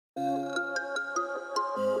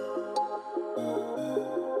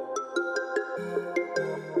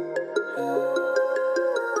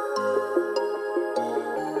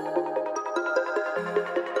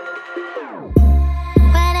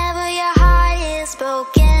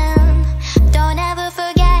unspoken. Don't ever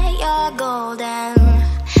forget you're golden.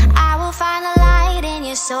 I will find the light in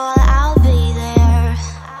your soul, I'll be there.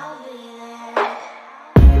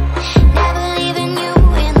 Never leaving you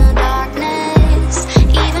in the darkness,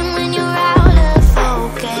 even when you're out of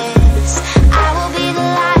focus. I will be the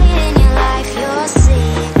light in your life, you'll see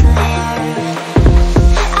it clear.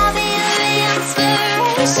 I'll be your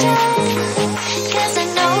inspiration, 'cause I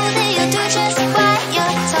know that you'll do just what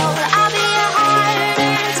you're told. I'll be your heart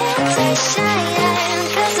and temptation,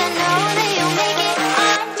 'cause I know that you'll make it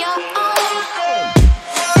on your own.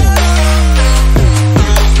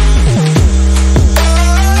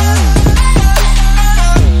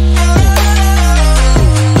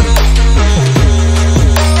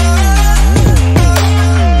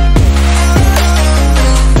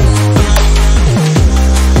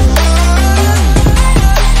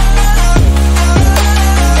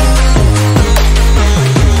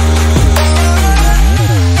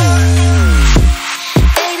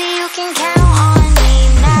 Baby, you can count on me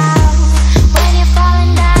now. When you're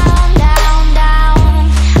falling down, down, down,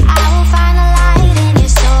 I will find the light in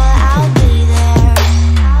your soul, I'll be there.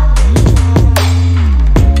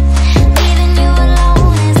 Leaving you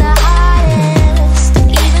alone is the hardest,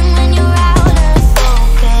 even when you're out of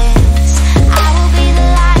focus. I will be the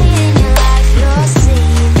light in your life, you'll see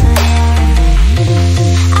it clear.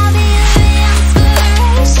 I'll be your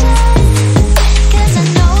inspiration, 'cause I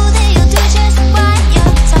know that you'll do just what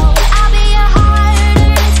you're told. I'll be your heart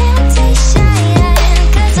and temptation,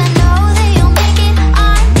 'cause I know that you'll make it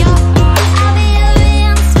on your own. I'll be your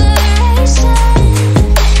inspiration,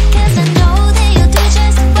 'cause I know that you'll do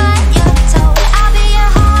just what you're told. I'll be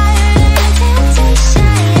your heart and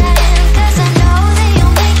temptation, 'cause I know that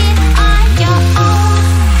you'll make it on your own.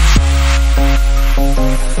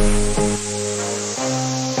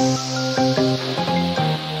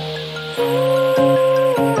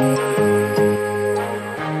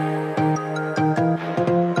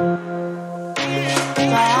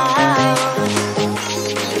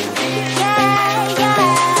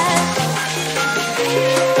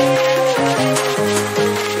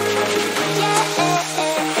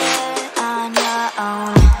 On your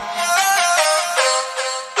own.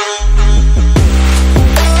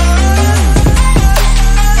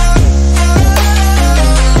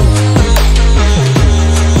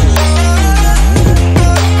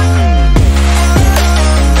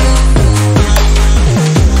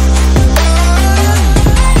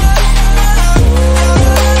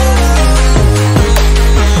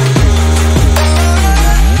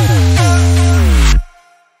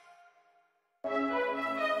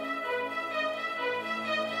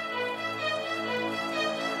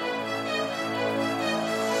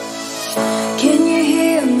 Can you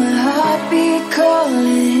hear my heartbeat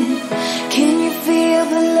calling? Can you feel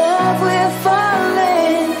the love we're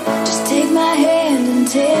falling? Just take my hand and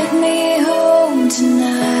take me home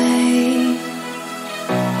tonight.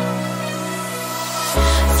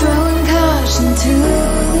 Throwing caution to the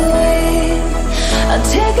wind, I'll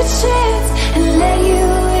take a chance and let you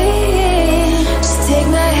in. Just take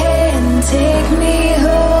my hand and take me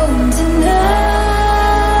home tonight.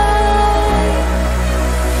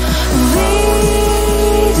 We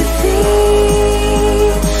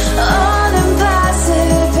defeat all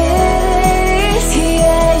impossibilities.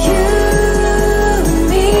 Yeah, you and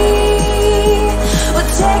me,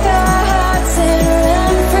 we'll take our hearts and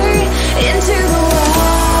run free into the wild.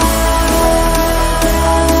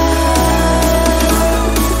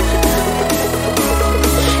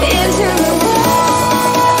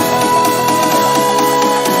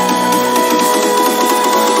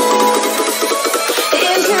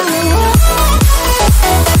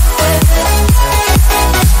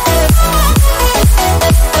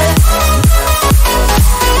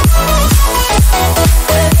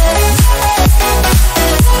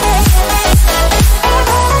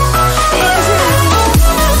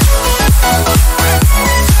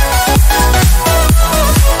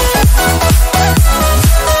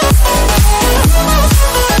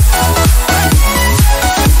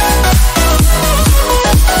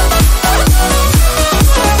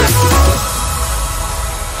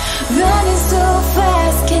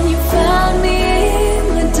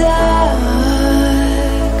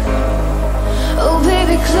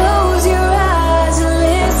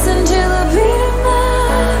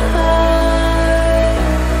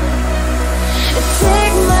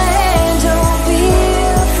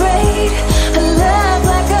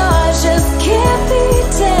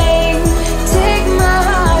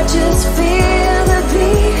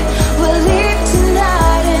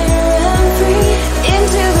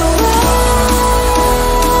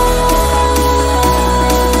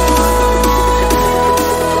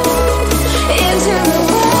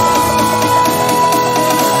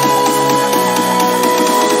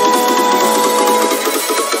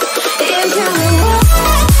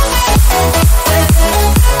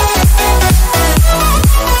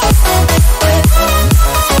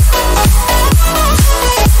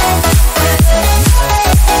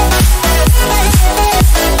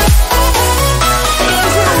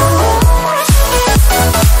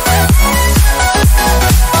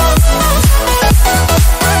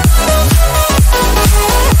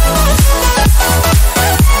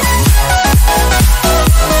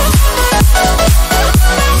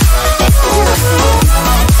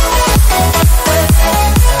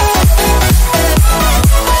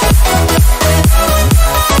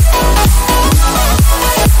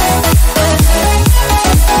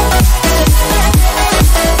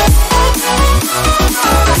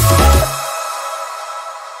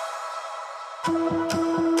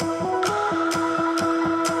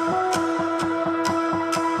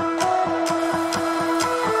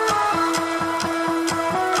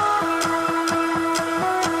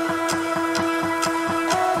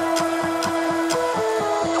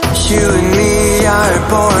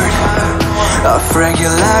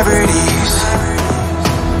 irregularities,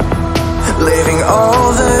 living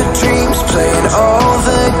all the dreams, playing all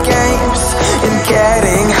the games, and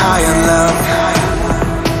getting high on love.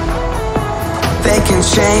 They can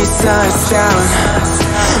chase us down,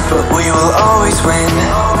 but we will always win.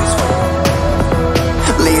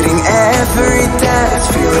 Leading every dance,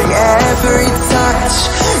 feeling every touch,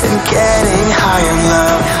 and getting high on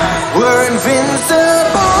love. We're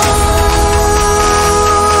invincible.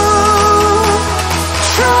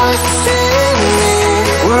 Trust in me.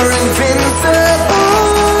 We're invincible.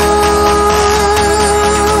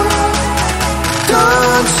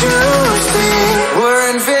 Don't you see? We're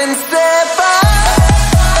invincible.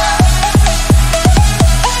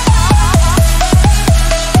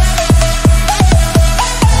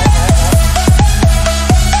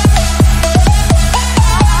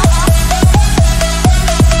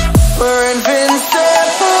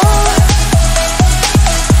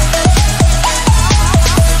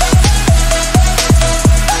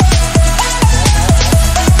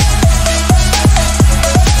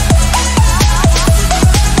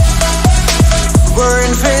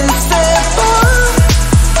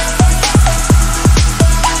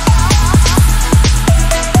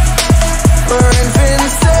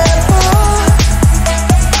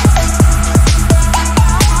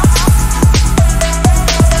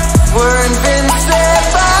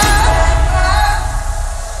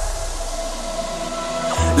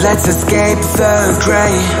 Let's escape the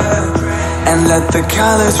gray and let the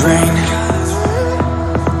colors rain.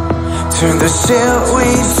 Turn the shit we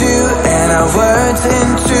do and our words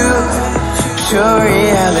into pure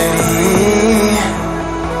reality.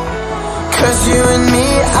 'Cause you and me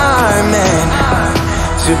are meant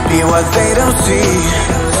to be what they don't see.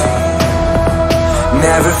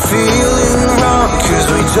 Never feeling wrong 'cause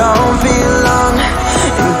we don't belong.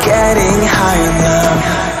 And getting high enough.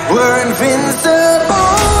 We're invincible.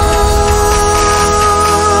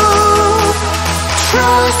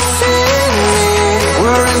 Trust in me.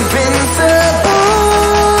 We're invincible.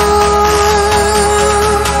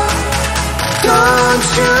 Don't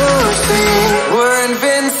you see? We're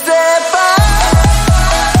invincible.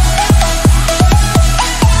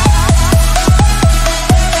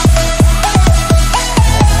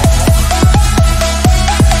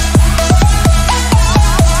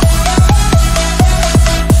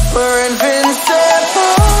 We're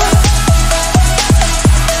invincible.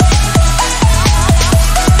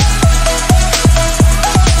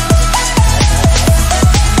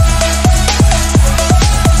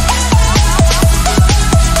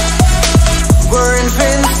 We're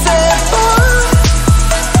invincible.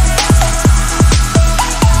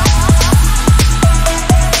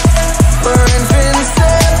 We're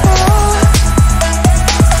invincible.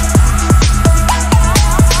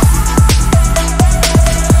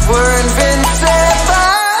 We're invincible.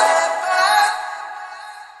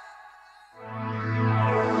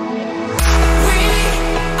 We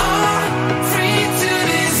are free to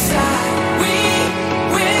decide. We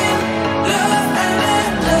will love and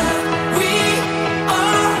let love. We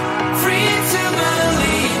are free to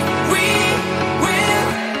believe. We will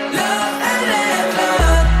love and let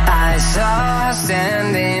love. I saw her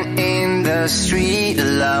standing in the street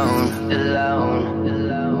alone.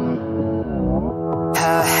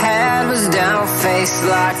 Her head was down, face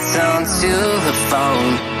locked onto her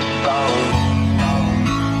phone.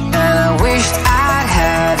 And I wished I'd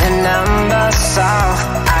had a number so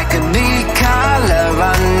I could be color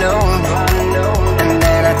unknown. And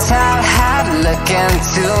then I tell her to look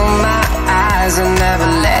into my eyes and never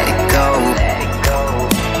let it go.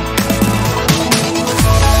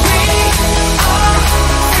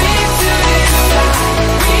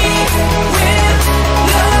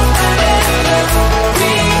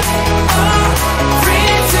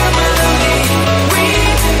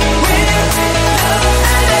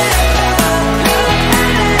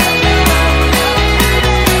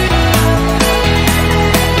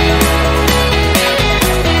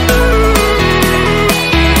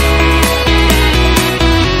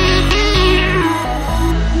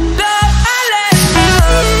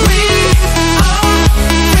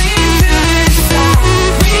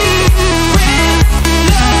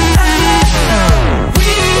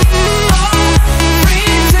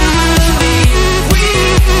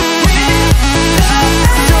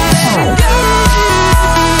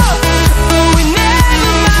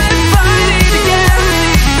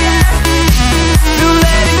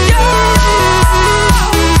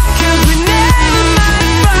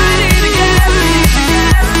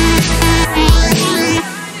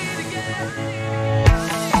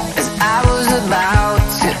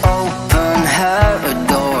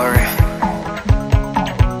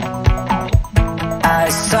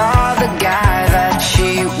 saw the guy that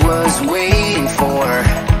she was waiting for.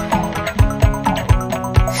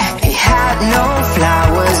 He had no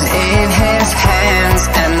flowers in his hands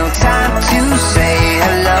and no time to say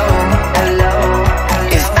hello.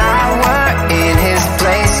 If I were in his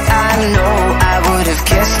place, I know I would have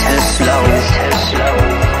kissed her slow.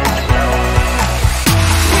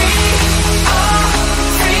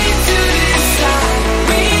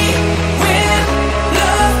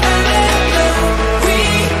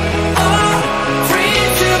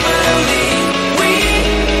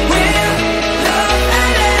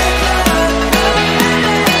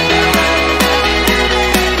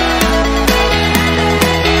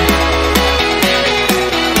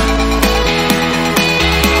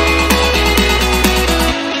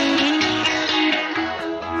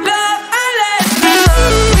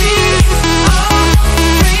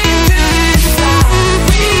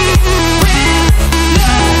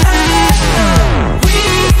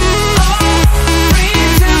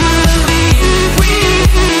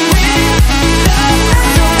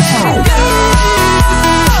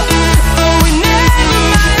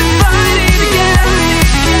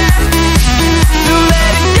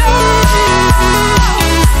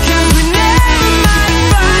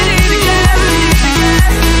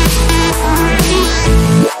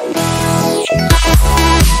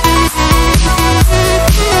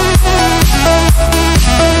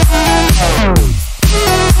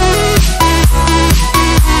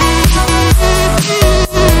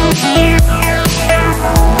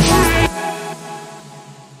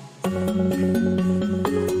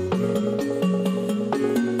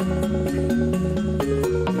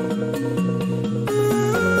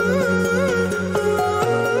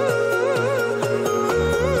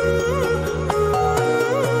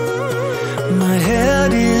 My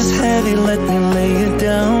head is heavy, let me lay it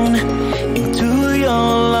down. Into your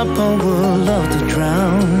lap I would love to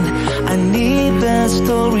drown. I need that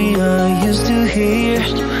story I used to hear,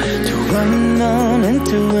 to run on and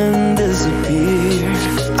to end disappear.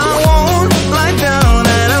 I won't lie down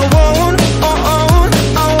and I won't, I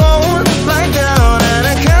won't lie down, and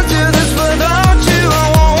I can't do this without you. I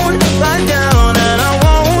won't lie down and I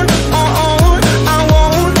won't, I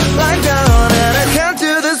won't lie down, and I can't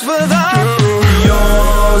do this without you.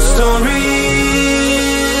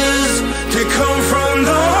 Stories to come from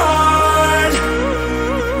the heart,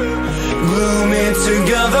 glue me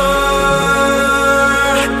together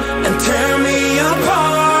and tear me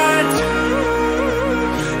apart.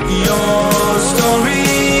 Your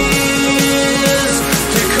stories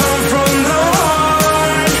to come from the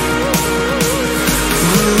heart,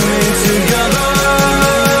 glue me together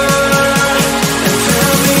and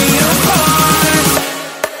tear me apart.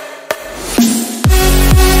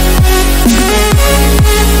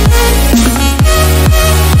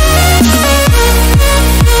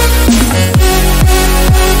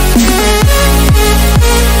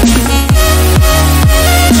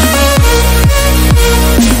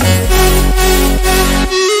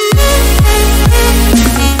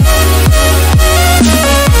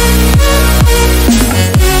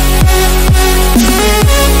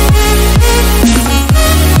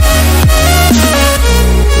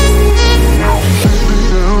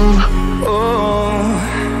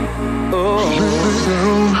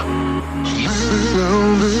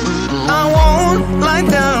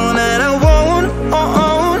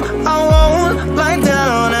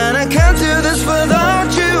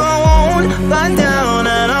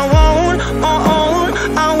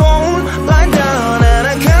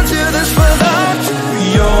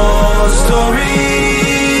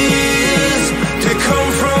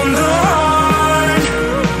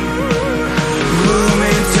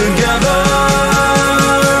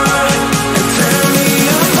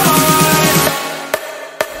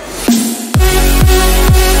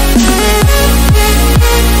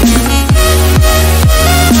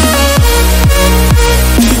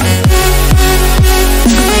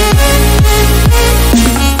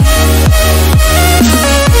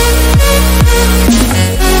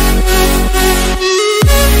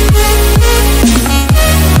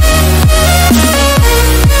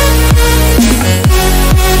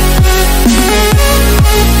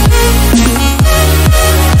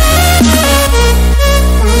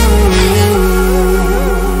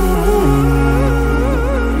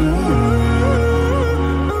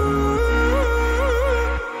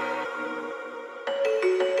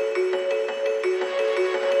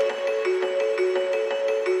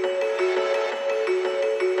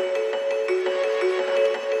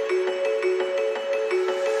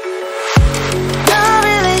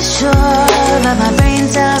 but my brain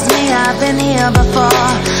tells me I've been here before.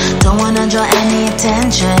 Don't wanna draw any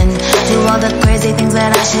attention, do all the crazy things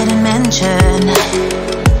that I shouldn't mention.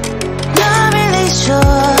 Not really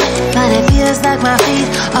sure, but it feels like my feet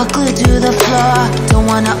are glued to the floor. Don't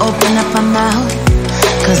wanna open up my mouth,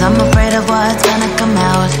 cause I'm afraid of what's gonna come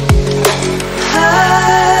out.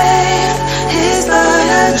 Life is but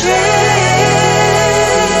a dream.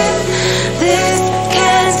 This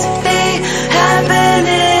can't be happening.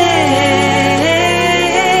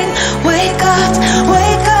 Wake up,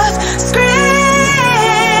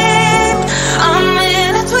 scream. I'm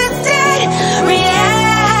in a twisted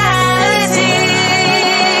reality.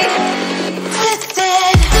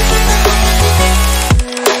 Twisted.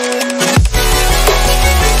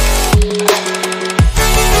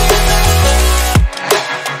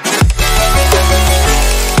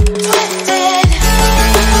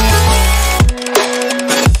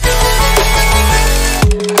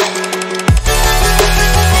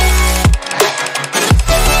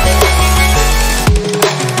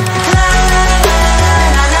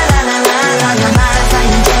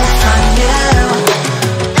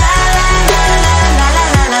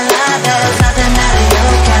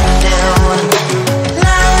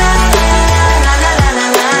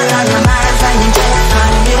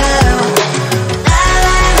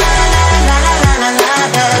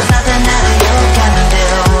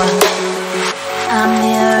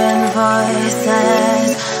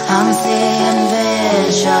 I'm seeing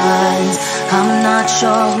visions. I'm not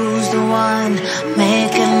sure who's the one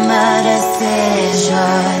making the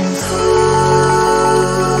decisions.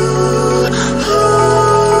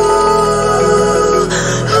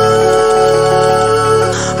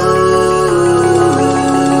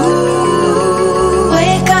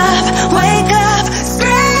 Wake up,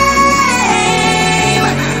 scream.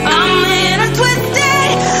 I'm in a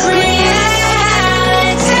twisted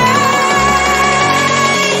reality.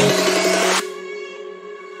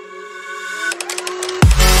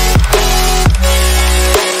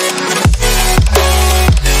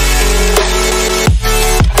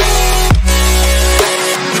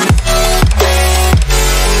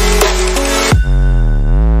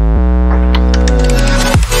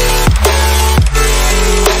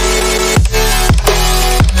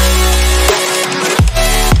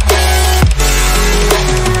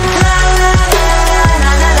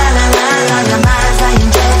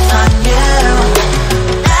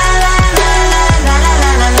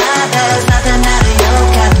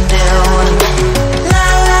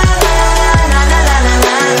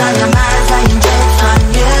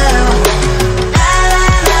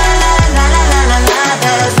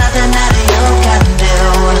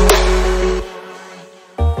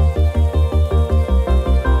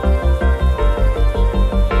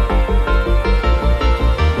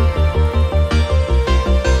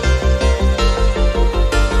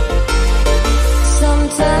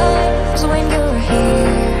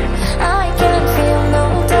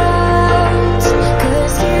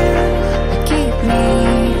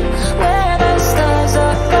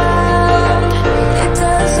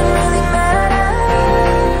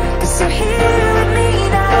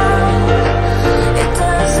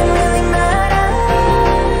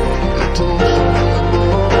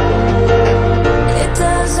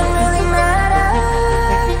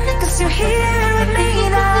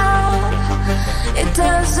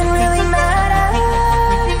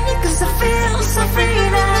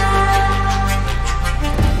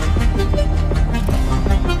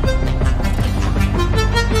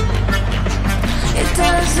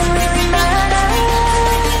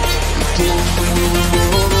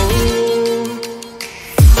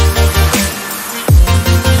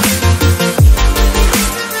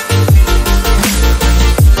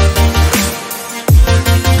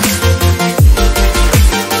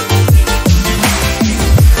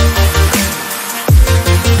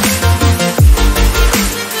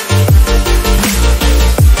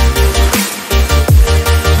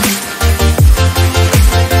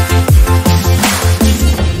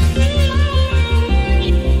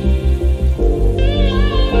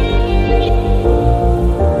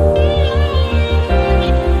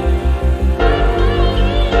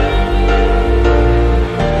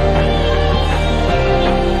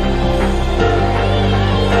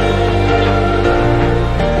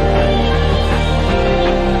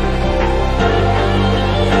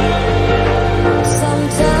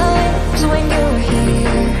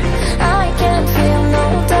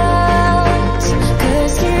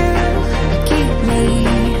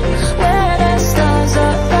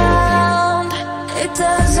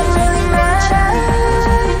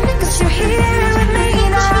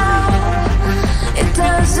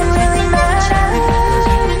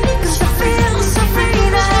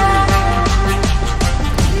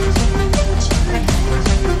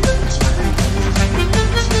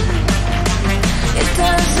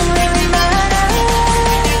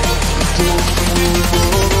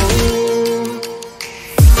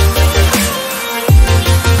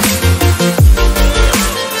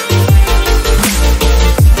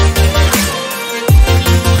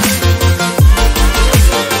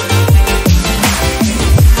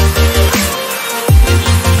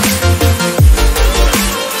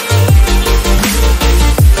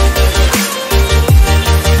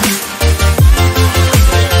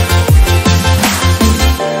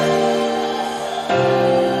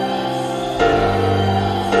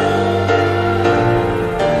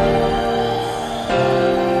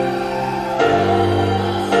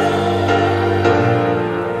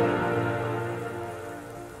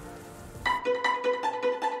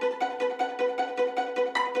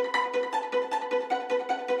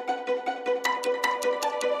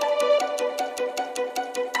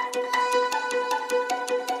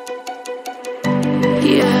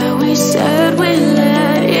 Yeah, we said we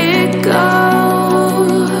let it go,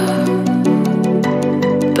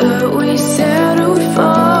 but we settled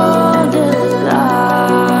for the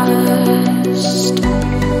last.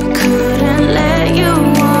 Couldn't let you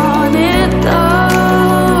want it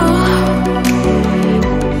though.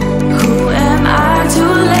 Who am I to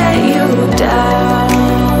let you down?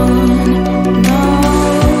 No,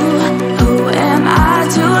 who am I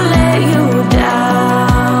to let you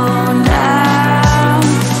down, down,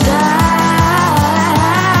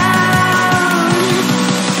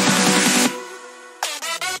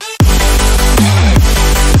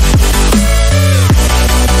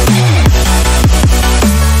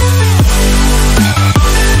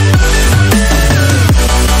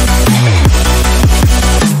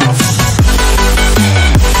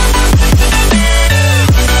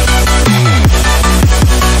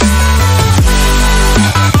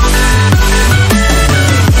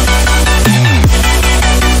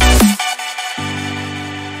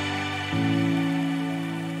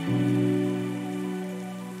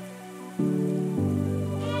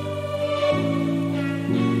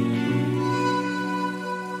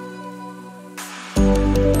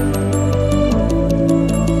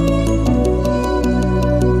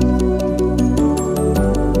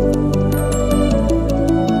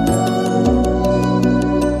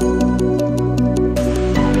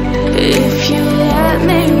 if you let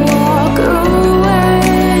me walk away,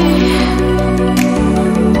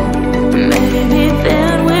 maybe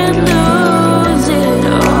then we'd lose it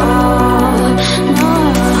all. No.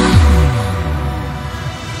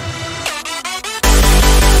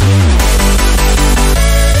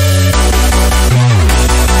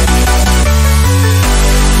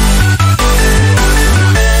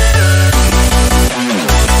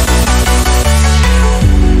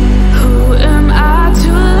 Who am I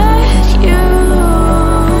to let you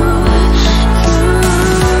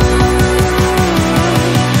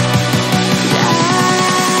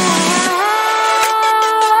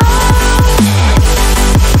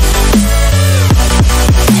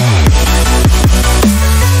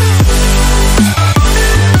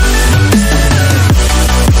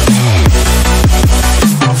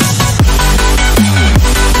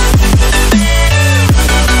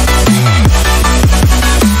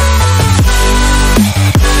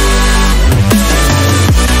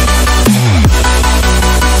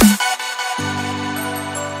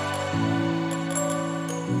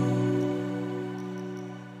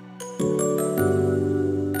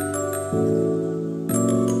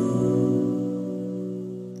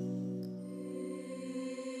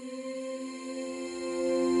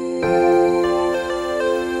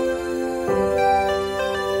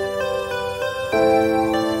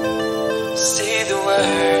Say the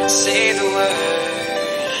word, say the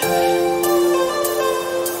word.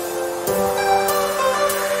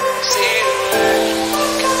 Say the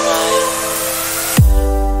word, come on.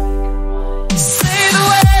 Say the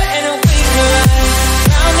word and we can run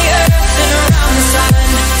around the earth and around the sun.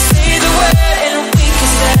 Say the word and we can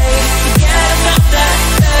say, forget about that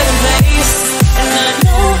better place. And I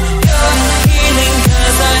know you're healing,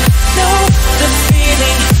 'cause I know the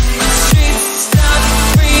feeling. The streets stop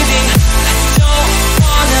breathing. I don't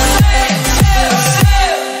wanna let you.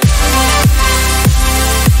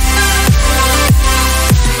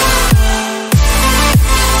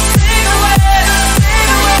 Say the word, say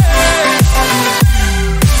the word.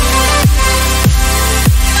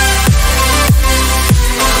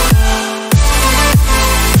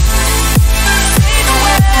 Say the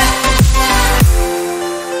word.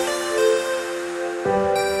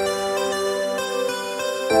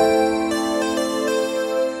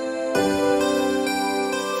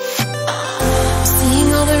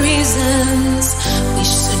 seeing all the reasons we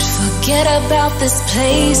should forget about this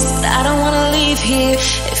place, but I don't wanna leave here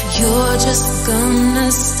if you're just gonna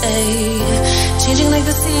stay. Changing like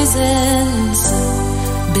the seasons,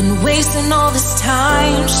 been wasting all this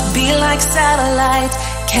time. Should be like satellites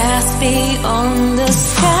cast beyond the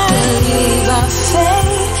sky. Leave our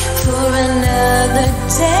fate for another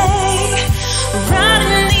day.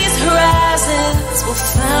 Riding these horizons, we'll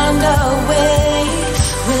find our way.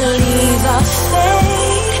 We'll leave our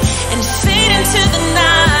fate and fade into the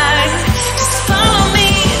night. Just follow me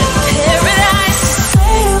to paradise.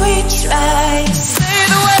 Say we tried. Say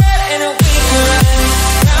the word and we can run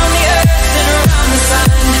around the earth and around the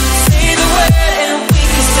sun. Say the word and we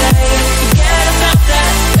can say, forget about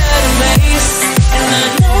that better place. And I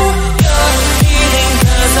know you're healing,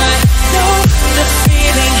 'cause I know the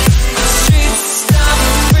feeling. The streets stop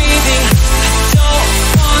breathing. I don't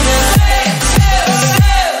wanna let you.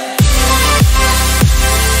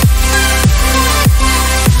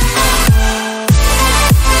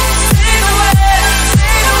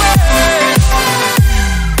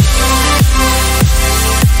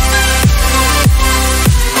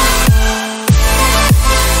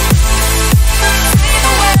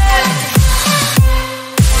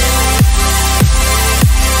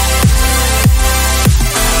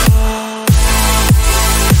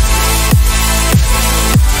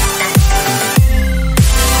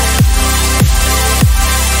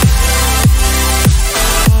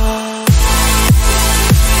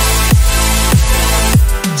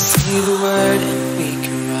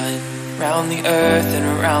 the earth and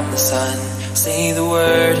around the sun. Say the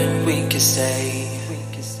word and we can say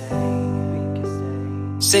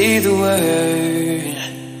the word.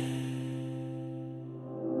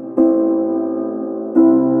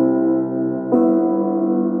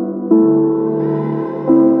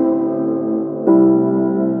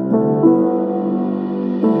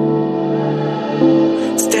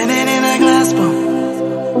 Standing in a glass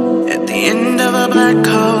bowl at the end of a black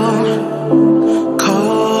hole,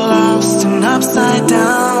 cold, lost and upside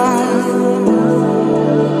down.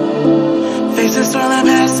 Faces swirling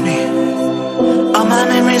past me, all my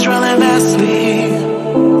memories rolling vastly,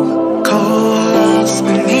 cold, lost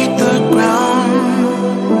beneath the ground.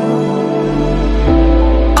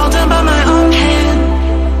 All done by my own hand,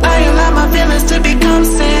 I allow my feelings to become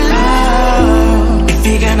sand. If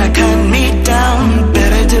you're gonna cut me down,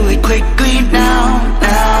 better do it quickly now.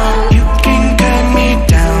 You can cut me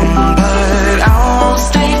down, but I won't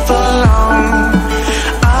stay for long.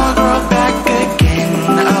 I'll grow back again,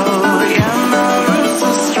 oh yeah, my roots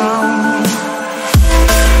are strong.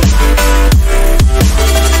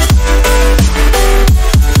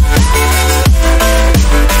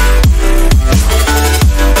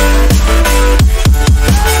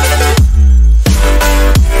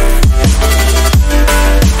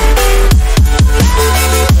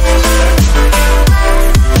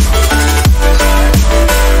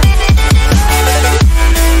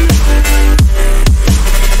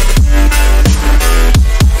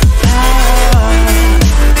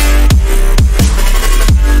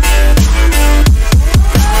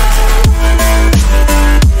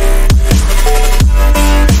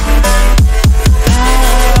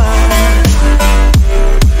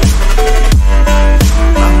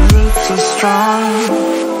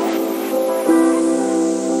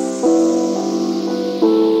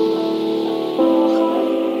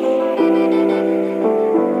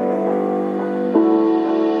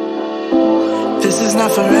 This is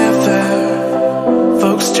not forever.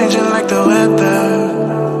 Folks changing like the weather,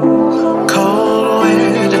 cold,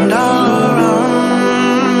 wet, and all around.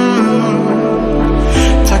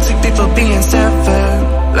 Toxic people being severed,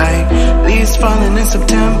 like leaves falling in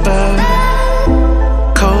September.